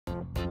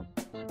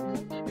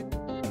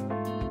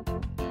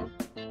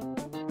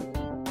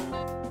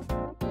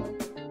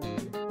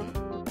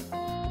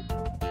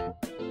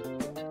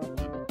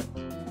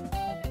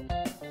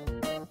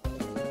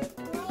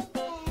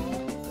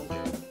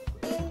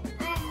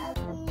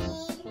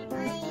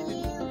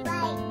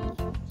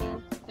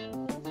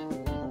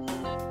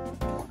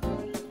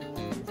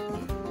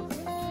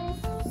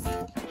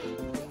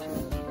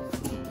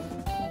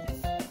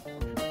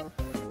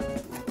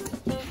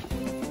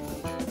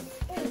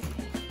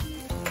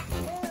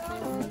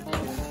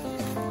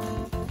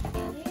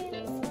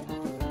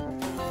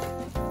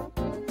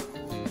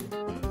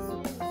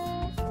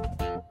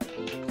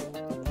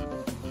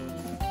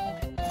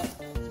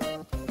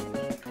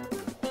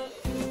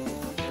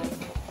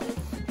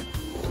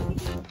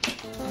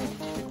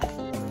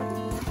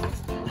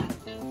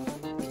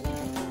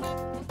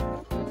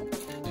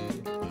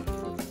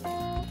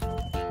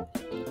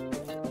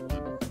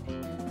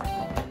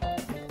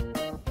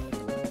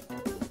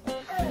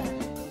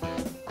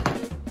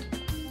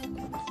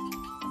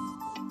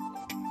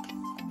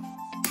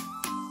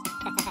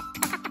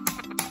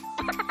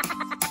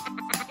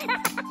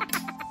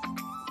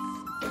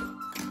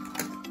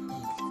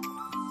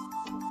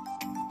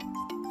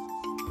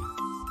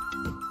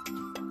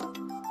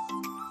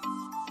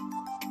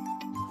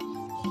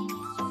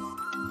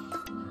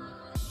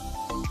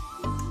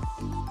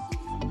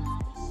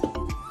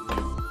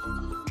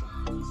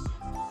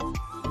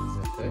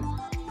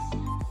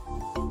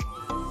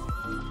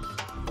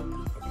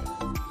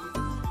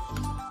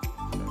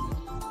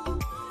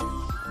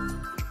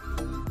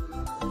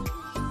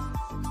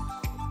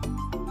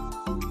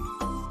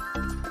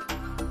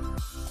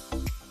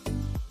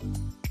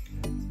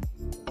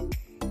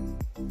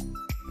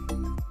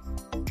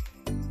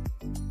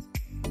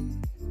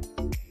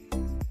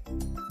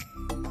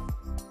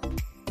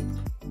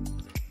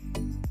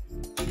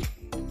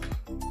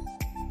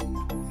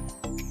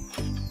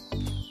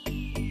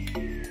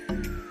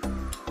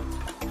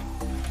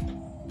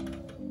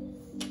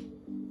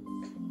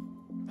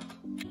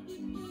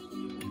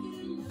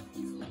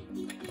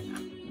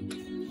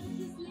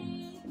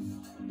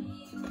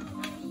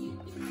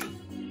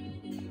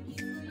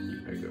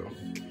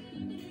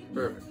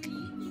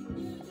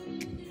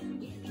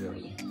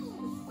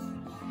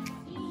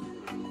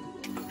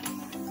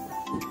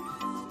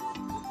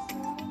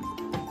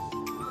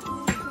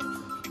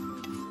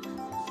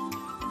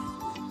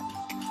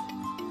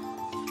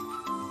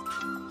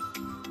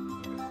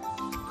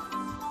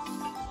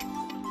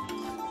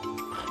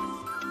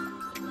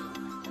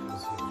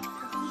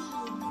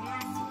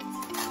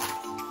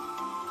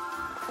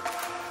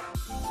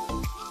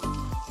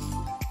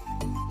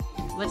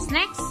What's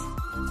next?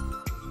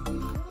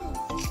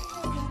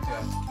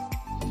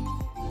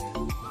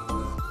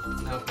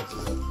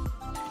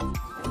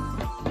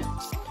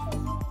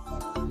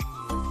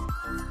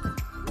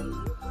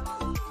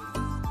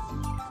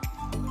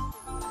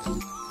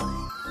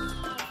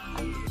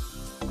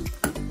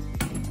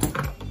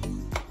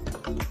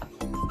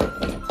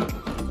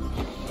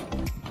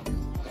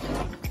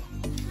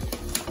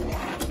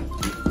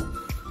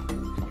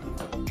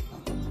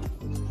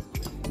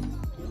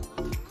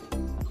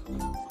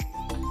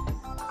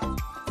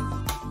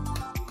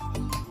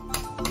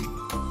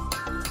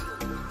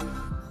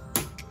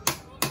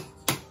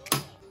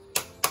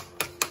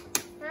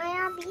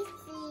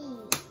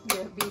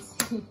 You're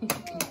busy.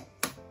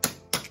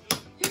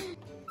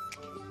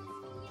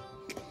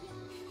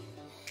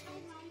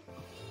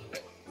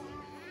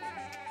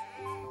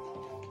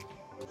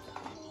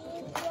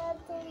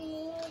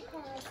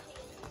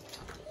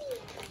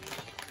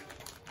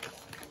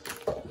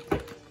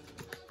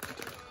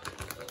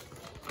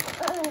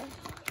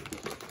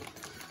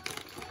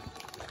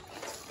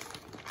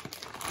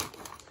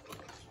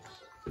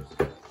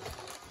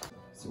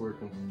 It's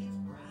working.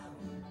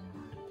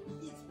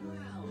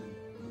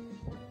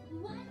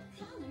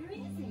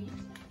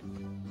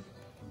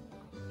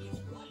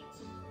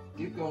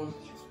 Keep going.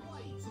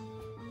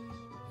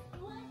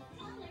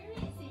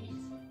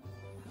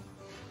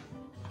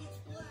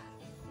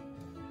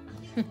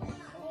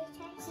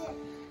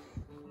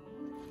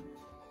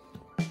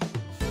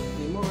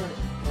 Need more.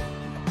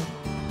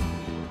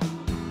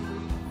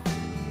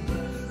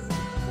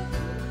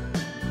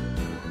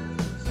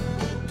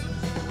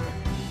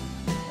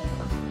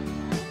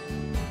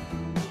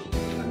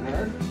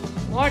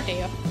 More,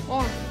 Theo.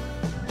 More.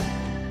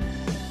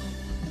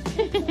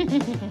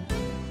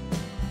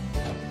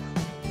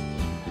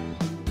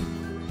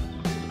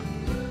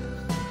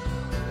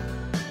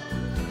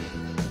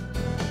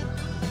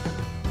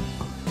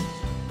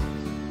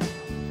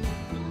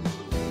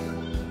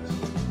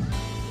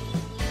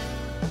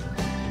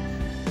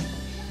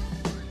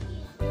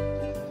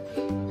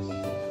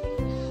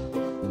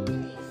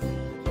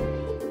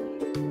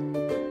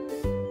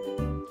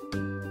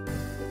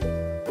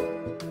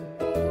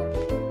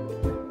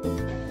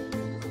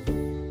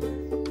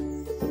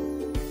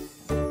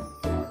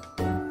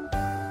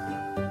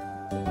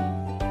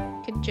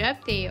 Good job,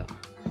 Theo.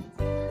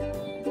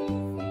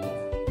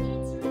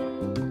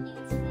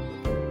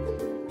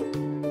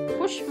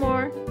 Push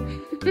more.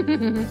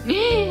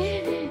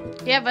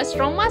 You have a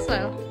strong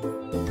muscle.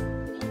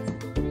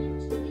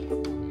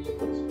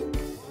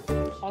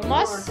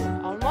 Almost.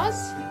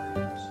 Almost.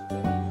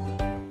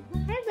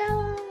 Hi,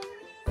 Bella.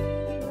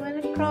 You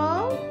wanna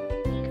crawl?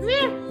 Come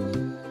here.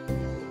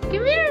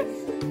 Come here.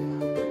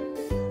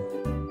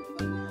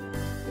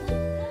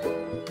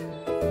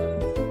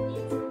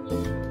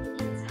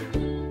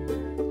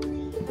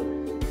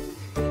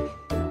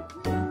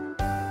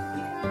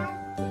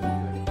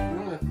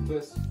 You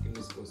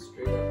just go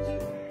straight up.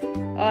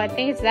 Oh, I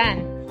think it's done.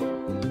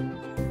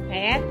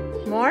 And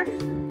more?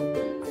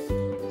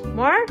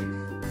 More?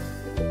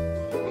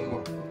 One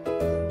more.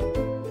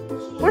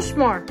 Push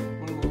more.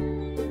 One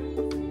more.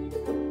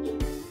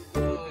 Oh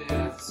yeah,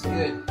 that's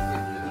good.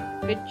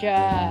 Good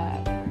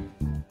job.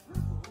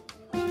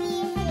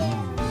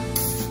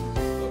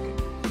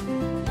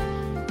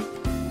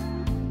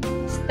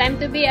 It's time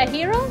to be a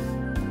hero?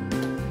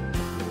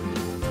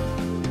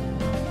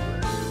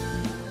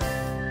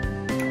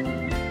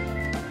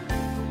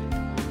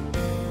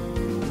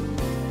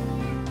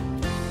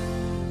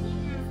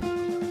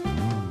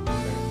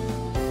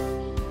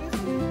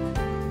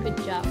 Good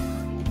job.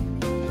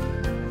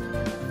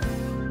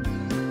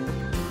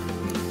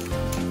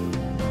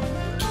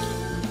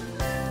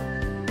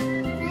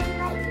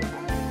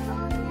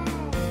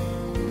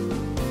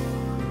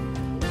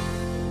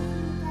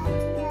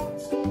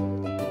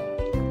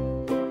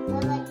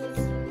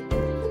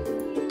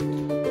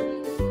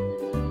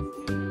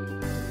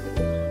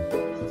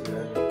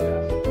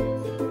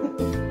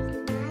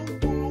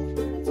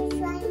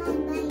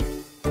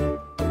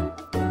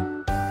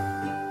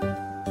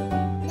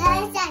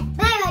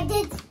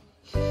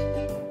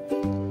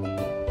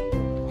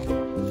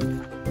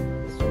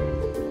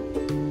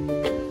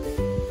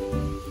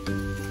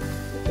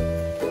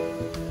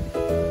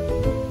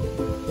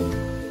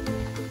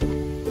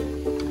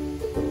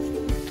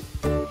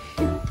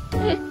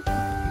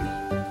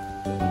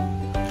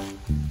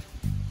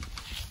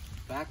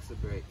 Back's a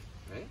brake,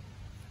 right?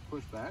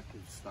 Push back,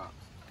 it stops.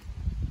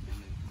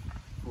 And then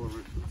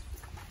forward.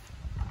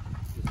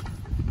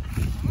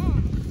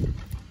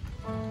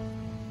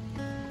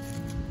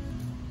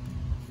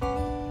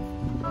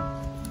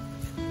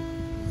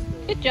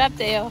 Good job,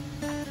 Theo.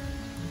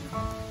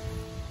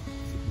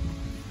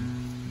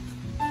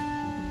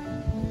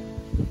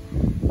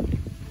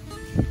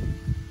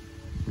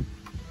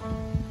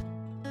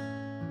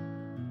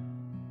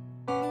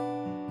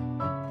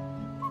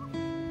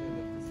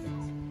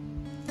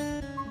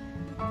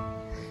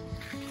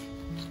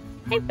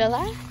 Hey,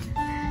 Bella.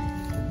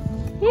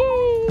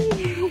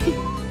 Yay!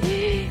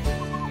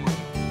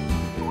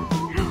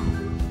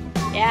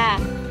 Yeah.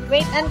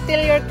 Wait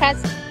until your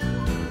cousin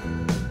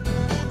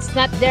it's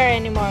not there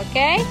anymore,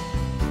 okay?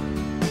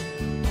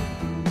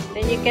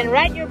 Then you can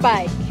ride your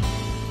bike.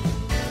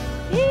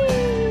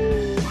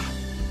 Yay!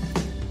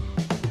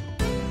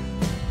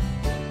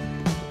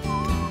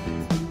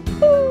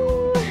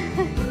 Woo!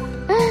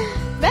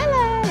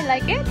 Bella, you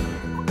like it?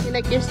 You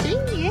like your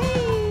swing?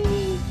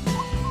 Yay!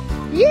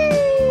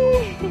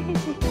 Yay!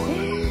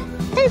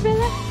 Hey,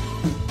 Bella.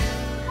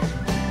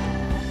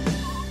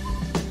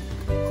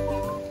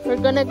 We're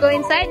gonna go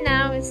inside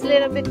now. It's a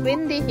little bit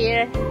windy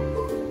here.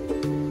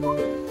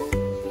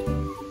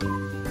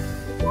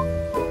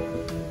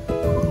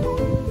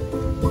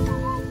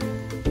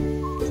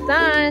 It's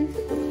done.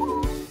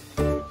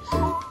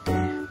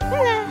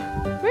 Bella,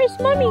 where's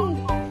mommy?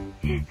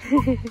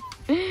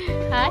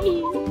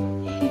 Hi.